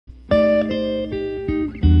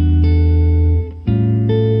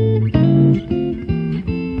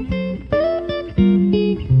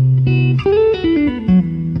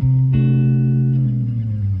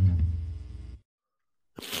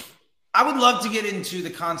love to get into the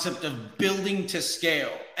concept of building to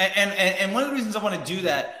scale. And one of the reasons I want to do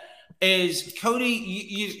that is, Cody,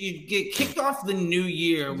 you get kicked off the new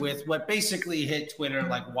year with what basically hit Twitter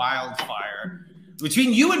like wildfire.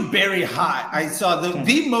 Between you and Barry Hot, I saw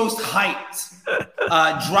the most hyped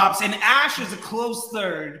drops, and Ash is a close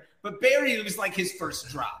third, but Barry, it was like his first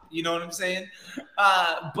drop. You know what I'm saying?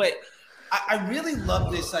 But I really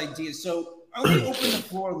love this idea. So I want to open the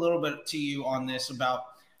floor a little bit to you on this about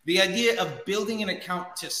the idea of building an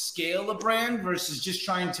account to scale a brand versus just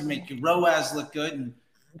trying to make your ROAS look good. And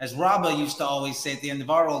as Rabah used to always say at the end of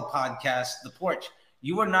our old podcast, The Porch,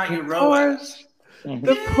 you are not your ROAS.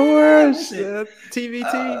 The Porch,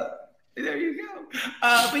 TVT. There you go.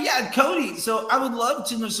 But yeah, Cody, so I would love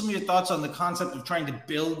to know some of your thoughts on the concept of trying to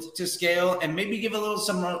build to scale, and maybe give a little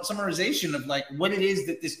summarization of like what it is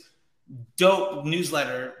that this dope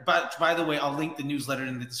newsletter. But by the way, I'll link the newsletter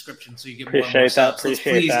in the description so you get more. Appreciate that. Please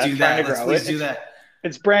do that. Please do that.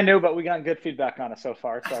 It's brand new, but we got good feedback on it so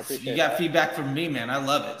far. So I appreciate it. You got feedback from me, man. I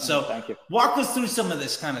love it. So thank you. Walk us through some of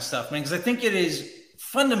this kind of stuff, man, because I think it is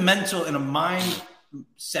fundamental in a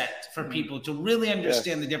mindset for people to really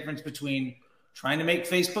understand the difference between trying to make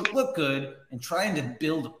Facebook look good and trying to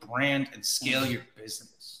build a brand and scale your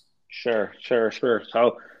business. Sure.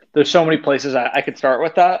 So there's so many places I could start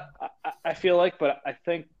with that, I feel like, but I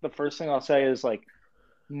think the first thing I'll say is like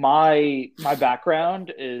my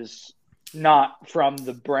background is not from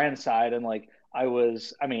the brand side. And like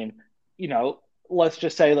let's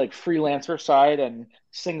just say like freelancer side and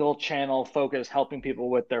single channel focus, helping people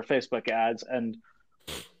with their Facebook ads. And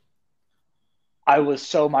I was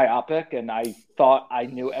so myopic and I thought I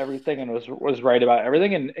knew everything and was right about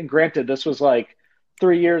everything. And granted, this was like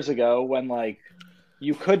 3 years ago when like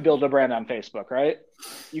you could build a brand on Facebook, right?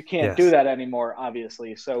 You can't do that anymore,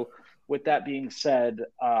 obviously. So with that being said,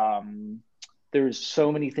 there's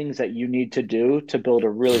so many things that you need to do to build a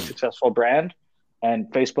really successful brand. And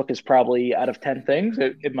Facebook is probably out of 10 things.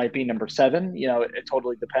 It might be number 7, it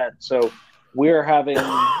totally depends. So we're having,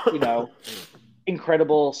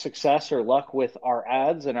 incredible success or luck with our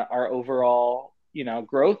ads and our overall,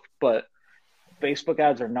 growth, but Facebook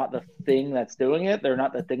ads are not the thing that's doing it. They're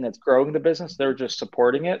not the thing that's growing the business. They're just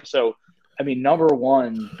supporting it. So, number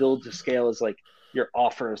one, build to scale is like your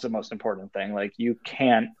offer is the most important thing. Like you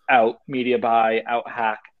can't out media buy, out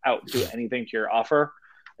hack, out do anything to your offer.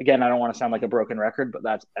 Again, I don't want to sound like a broken record, but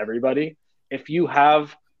that's everybody. If you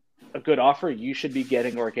have a good offer, you should be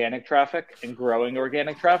getting organic traffic and growing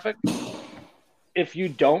organic traffic. If you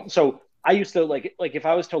don't, so I used to like if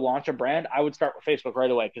I was to launch a brand, I would start with Facebook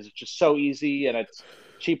right away because it's just so easy and it's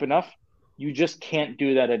cheap enough. You just can't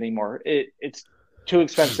do that anymore. It's too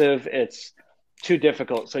expensive. It's too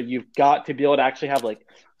difficult. So you've got to be able to actually have like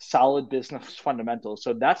solid business fundamentals.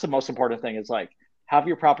 So that's the most important thing is like have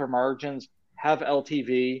your proper margins, have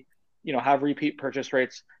LTV, have repeat purchase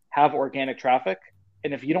rates, have organic traffic.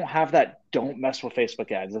 And if you don't have that, don't mess with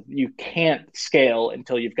Facebook ads. You can't scale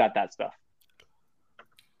until you've got that stuff.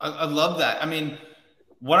 I love that.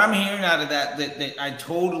 What I'm hearing out of that I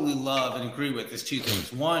totally love and agree with is 2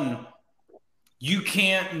 things. One, you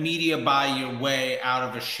can't media buy your way out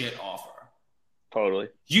of a shit offer. Totally.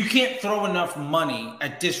 You can't throw enough money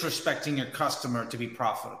at disrespecting your customer to be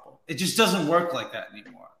profitable. It just doesn't work like that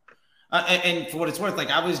anymore. And for what it's worth, like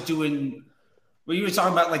I was doing what you were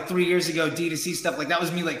talking about like 3 years ago, D2C stuff. Like that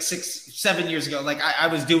was me like 6-7 years ago. Like I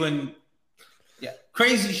was doing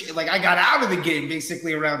crazy shit. Like I got out of the game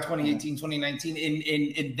basically around 2018, 2019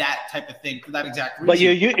 in that type of thing for that exact reason. But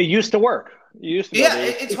it used to work. You used to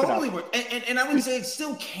it totally worked. And I would say it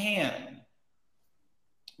still can.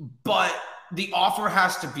 But the offer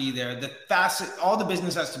has to be there. The facet, all the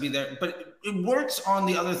business has to be there. But it works on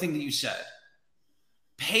the other thing that you said.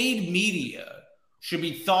 Paid media should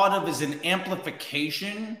be thought of as an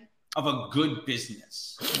amplification of a good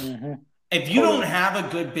business. Mm-hmm. If you don't have a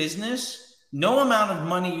good business, no amount of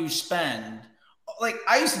money you spend, like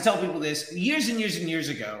I used to tell people this years and years and years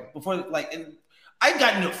ago before, and I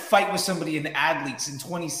got into a fight with somebody in ad leaks in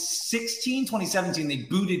 2016, 2017. They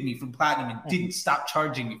booted me from Platinum and didn't stop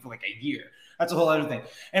charging me for like a year. That's a whole other thing.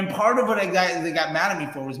 And part of what they got mad at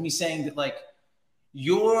me for was me saying that like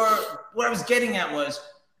what I was getting at was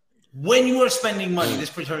when you are spending money, this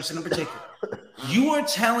person in particular, you are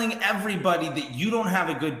telling everybody that you don't have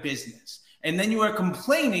a good business. And then you are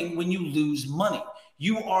complaining when you lose money.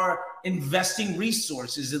 You are investing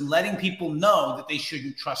resources and letting people know that they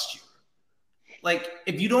shouldn't trust you. Like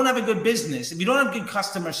if you don't have a good business, if you don't have good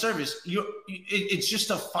customer service, it's just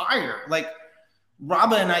a fire. Like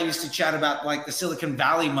Rabah and I used to chat about like the Silicon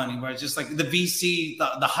Valley money, where it's just like the VC,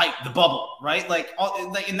 the hype, the bubble, right?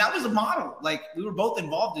 And that was a model. Like we were both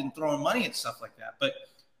involved in throwing money and stuff like that. But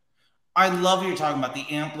I love what you're talking about, the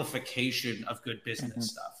amplification of good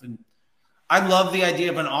business stuff. And I love the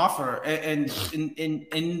idea of an offer. And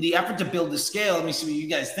in the effort to build the scale, let me see what you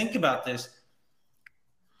guys think about this.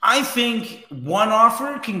 I think one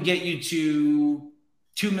offer can get you to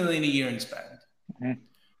 $2 million a year in spend.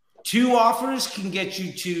 Two offers can get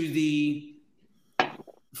you to the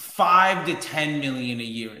 5 to 10 million a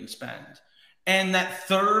year in spend. And that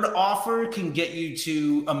third offer can get you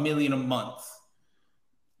to $1 million a month.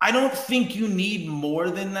 I don't think you need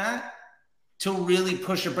more than that to really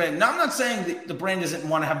push a brand. Now, I'm not saying that the brand doesn't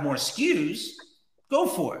want to have more SKUs. Go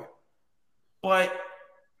for it. But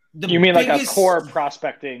you mean like a core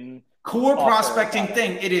prospecting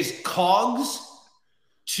thing? It is COGS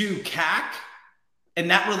to CAC and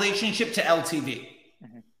that relationship to LTV.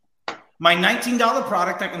 My $19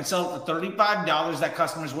 product I can sell for $35. That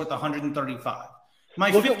customer's worth $135.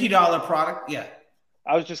 My $50 product, yeah.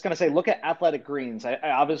 I was just going to say, look at Athletic Greens.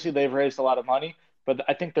 Obviously, they've raised a lot of money, but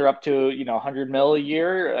I think they're up to 100 mil a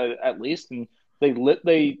year at least, and they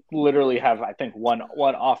literally have, I think, one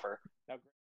offer.